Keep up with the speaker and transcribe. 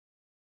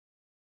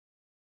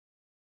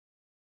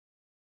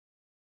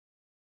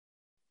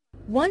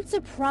Once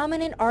a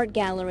prominent art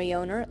gallery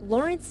owner,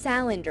 Lawrence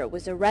Salander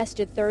was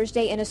arrested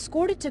Thursday and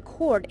escorted to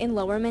court in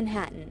Lower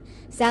Manhattan.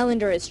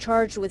 Salander is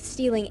charged with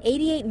stealing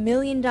 $88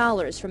 million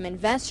from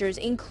investors,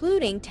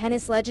 including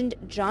tennis legend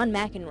John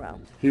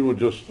McEnroe. He would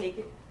just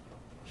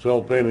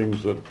sell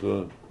paintings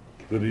that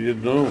he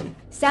didn't own.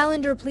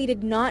 Salander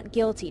pleaded not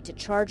guilty to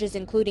charges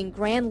including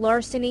grand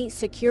larceny,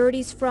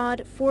 securities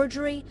fraud,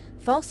 forgery,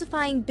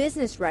 falsifying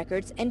business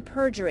records, and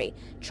perjury,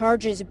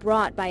 charges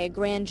brought by a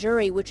grand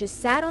jury which has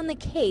sat on the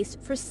case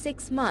for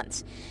 6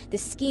 months. The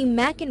scheme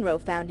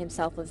McEnroe found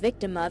himself a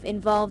victim of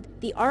involved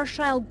the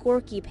Arshile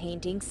Gorky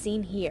painting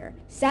seen here.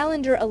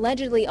 Salander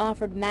allegedly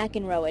offered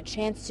McEnroe a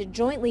chance to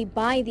jointly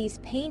buy these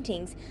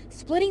paintings,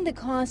 splitting the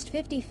cost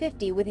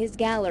 50-50 with his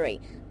gallery,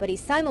 but he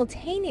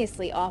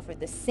simultaneously offered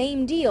the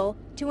same deal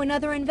to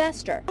another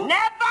investor.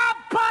 Never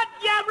put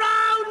your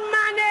own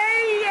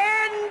money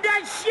in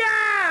the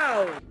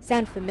show!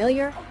 Sound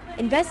familiar?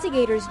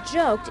 Investigators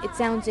joked it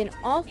sounds an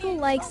awful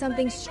like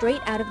something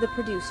straight out of The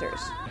Producers.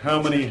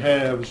 How many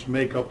halves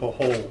make up a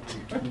whole?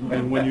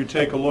 And when you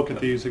take a look at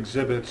these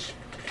exhibits,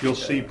 you'll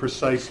see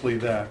precisely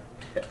that.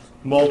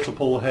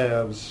 Multiple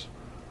halves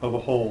of a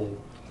whole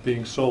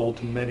being sold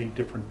to many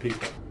different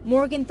people.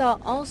 Morgenthau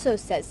also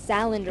says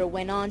Salander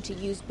went on to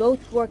use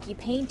both Gorky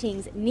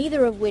paintings,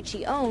 neither of which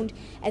he owned,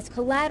 as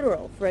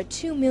collateral for a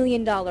 $2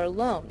 million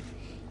loan.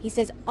 He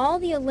says all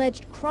the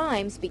alleged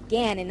crimes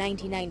began in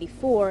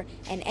 1994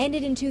 and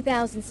ended in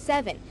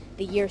 2007,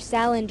 the year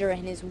Salander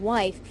and his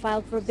wife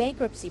filed for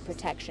bankruptcy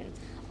protection.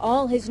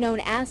 All his known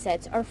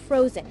assets are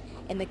frozen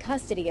in the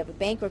custody of a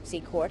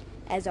bankruptcy court,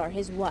 as are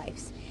his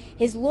wife's.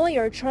 His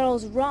lawyer,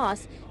 Charles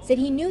Ross, said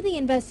he knew the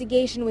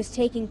investigation was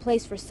taking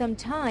place for some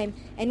time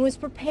and was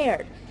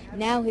prepared.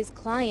 Now his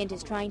client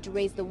is trying to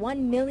raise the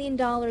 $1 million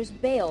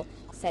bail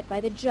set by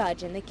the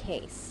judge in the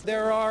case.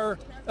 There are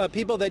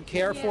people that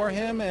care for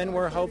him, and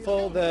we're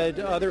hopeful that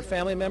other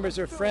family members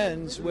or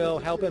friends will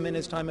help him in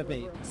his time of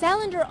need.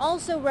 Salander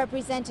also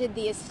represented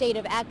the estate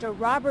of actor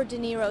Robert De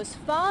Niro's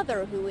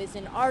father, who is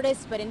an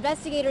artist, but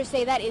investigators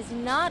say that is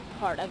not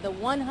part of the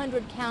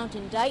 100-count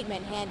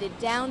indictment handed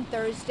down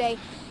Thursday.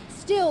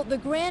 Still, the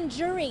grand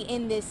jury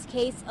in this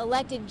case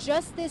elected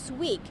just this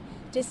week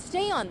to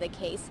stay on the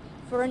case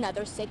for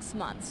another 6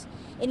 months.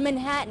 In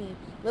Manhattan,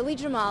 Lily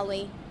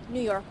Jamali,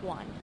 New York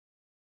 1.